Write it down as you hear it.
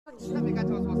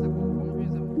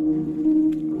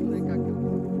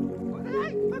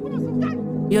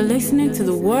You're listening to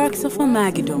the works of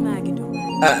Armageddon.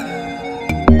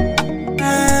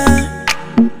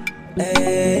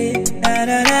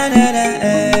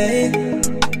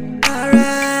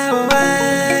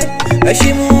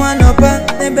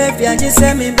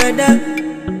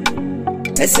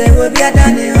 I say we'll be a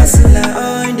Danny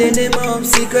hustler in the name of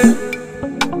secret.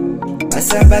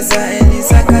 Basa basa eni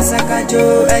saka saka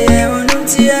jo aye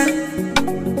onuntia.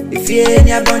 If you ain't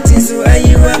your bounty so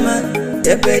aye wama,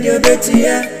 you bed your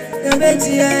betia,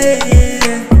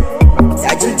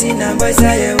 Sajutina boys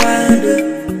aye wando,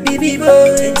 bibi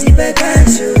bo enti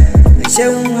bekansho. Meshe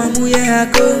muye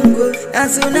hakongo,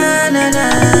 danso na na na.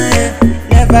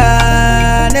 Never.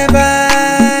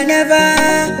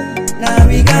 Now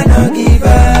we cannot give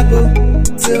up,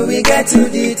 till we get to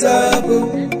the top.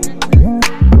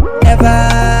 Never.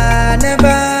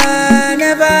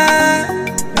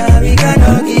 Now we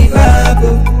cannot give up,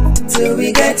 till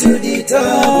we get to the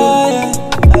top.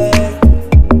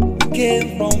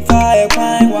 Came from fire,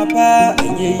 pine, wapa,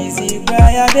 and easy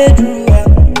prayer bedroom.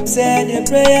 Said the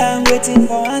prayer, I'm waiting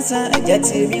for answer. And yet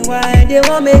tell me why they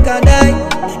won't make a die.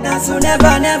 Now so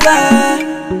never.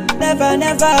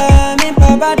 Me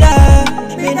pabada,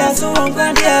 me da so one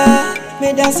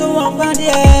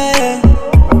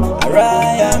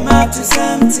Alright, I'm up to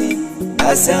something.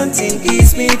 That something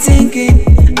keeps me thinking.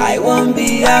 I won't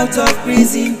be out of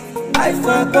prison. I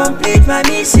will complete my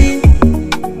mission.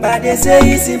 But they say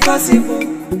it's impossible.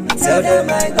 Tell them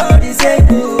my God is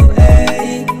able,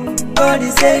 hey. God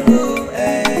is able,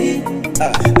 hey.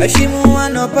 Ashimu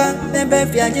wanopa, nembe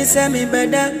fiaji semi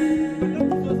beda.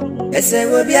 I say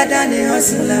we'll be a Danny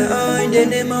hustler in the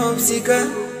name of seeker.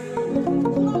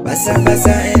 Basa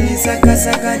eni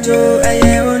saka jo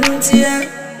aye onuntia.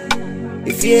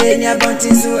 If you ain't your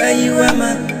bounty so aye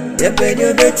wama, you bed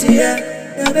your betia.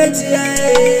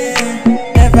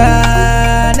 Never.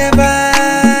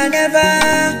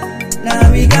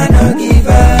 Now we cannot give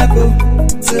up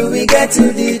till we get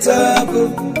to the top.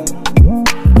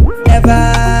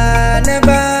 Never.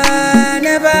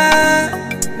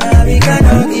 Now we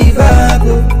cannot give up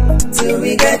till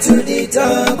we get to the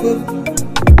top.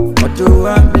 Although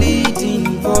I'm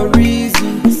bleeding for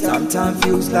reason, sometimes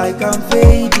feels like I'm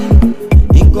fading.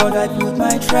 In God I put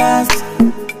my trust.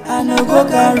 I no go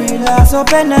carry last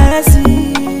up and I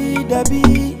see the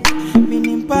be.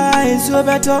 Meaning pa is so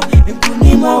better.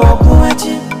 Impunimo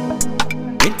wakuachi.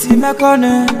 Iti me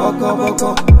kone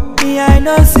boko. Me I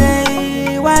know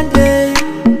say one day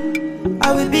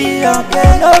I will be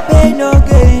okay, no pain, no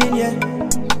gain, yeah.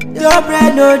 No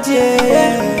bread, no day,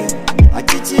 yeah. I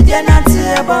teach you the nancy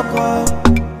boko.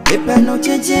 If I no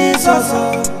change, so.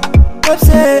 Hope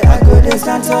say I go to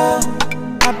Santa.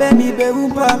 I bet me be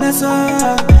wumpa meso.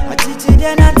 I teach you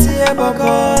the nancy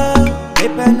boko.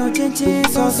 If I no change,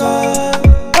 so.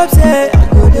 Hope say I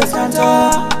go to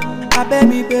Santa. I bet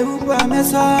me be wumpa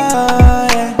meso,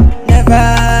 yeah. Never.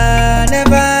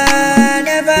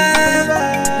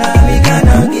 Now we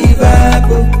cannot give up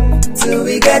till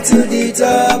we get to the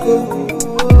top.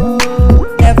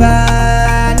 Never.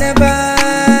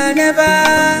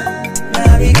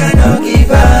 Now we cannot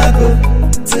give up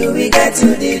till we get to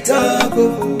the top.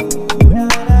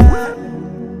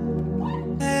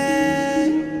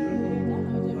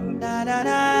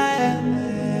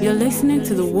 You're listening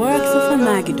to the works of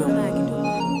Armageddon.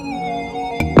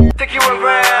 Take you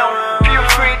around, feel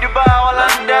free to bow while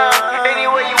I'm down.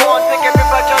 Anywhere you want, take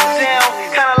everybody jump down.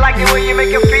 Kinda like the way you make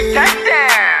your feet touch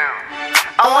down.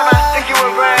 I wanna take you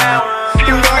around,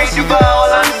 feel free to bow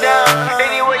while I'm down.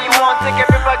 Anywhere you want, take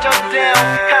everybody jump down.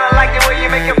 Kinda like the way you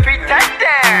make your feet touch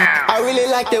down. I really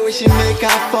like the way she make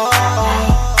her fall.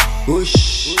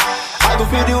 Whoosh, I go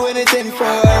feel do anything for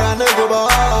her, I no go ball.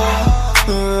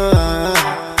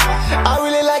 I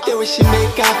really like the way she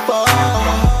make her fall.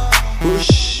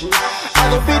 Whoosh, I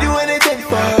go feel do anything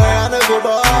for her, I no go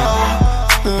ball.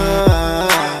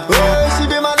 She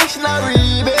be my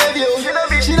dictionary, baby.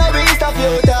 She not be stuff you,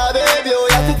 baby. You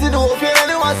have to do if you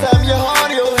anyone some you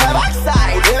horny, you have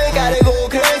backside. They gotta go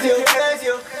crazy.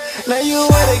 Now you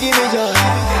wanna give me joy.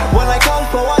 When I call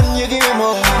for one, you give me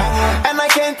more. And I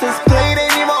can't explain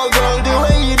anymore, girl. The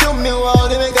way you do me, well,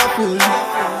 they make a fool.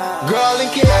 Girl, in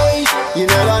case you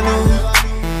never knew,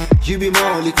 you be my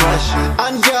only crush.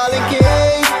 And girl, in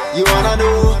case you wanna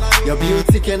know, your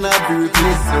beauty cannot be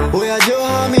replaced. Oh yeah, Joe,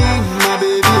 my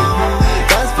baby.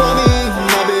 That's for me,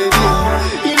 my baby.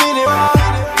 You need it right,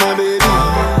 my baby.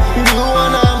 You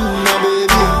wanna, my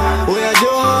baby. Oh yeah,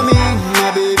 Joe, my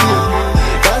baby.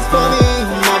 That's for me,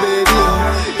 my baby.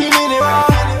 You need it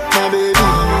right, my baby.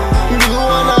 You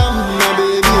wanna, my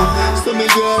baby. So me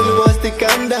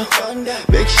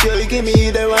Make sure you give me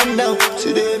the rundown.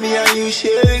 Today me and you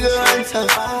share we go on town.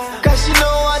 Cause you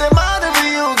know what I'm out of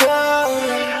you, girl.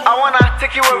 I wanna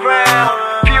take you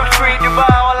around. Feel free to buy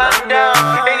while I'm down.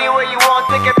 Anywhere you want,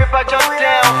 take a paper just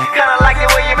down. Kinda like the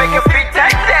way you make your feet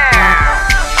touch down.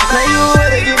 Now you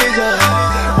wanna give me joy.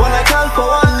 When I call for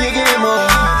one, you give me more.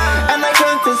 And I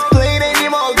can't explain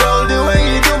anymore, girl. The way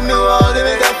you do me, all they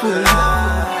make a fool.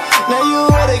 Now you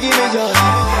wanna give me joy.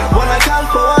 When I call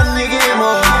for one, you give me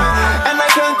more. And I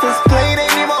can't explain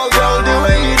anymore, girl. The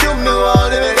way you do me, all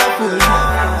they make a fool.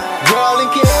 Girl, in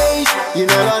case you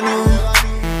never knew,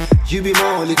 you be my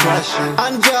only crush.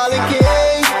 And girl, in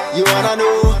case you wanna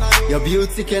know, your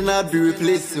beauty cannot be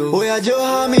replaced. So, oh yeah,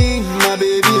 Joe, me, my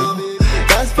baby.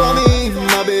 That's for me,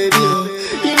 my baby.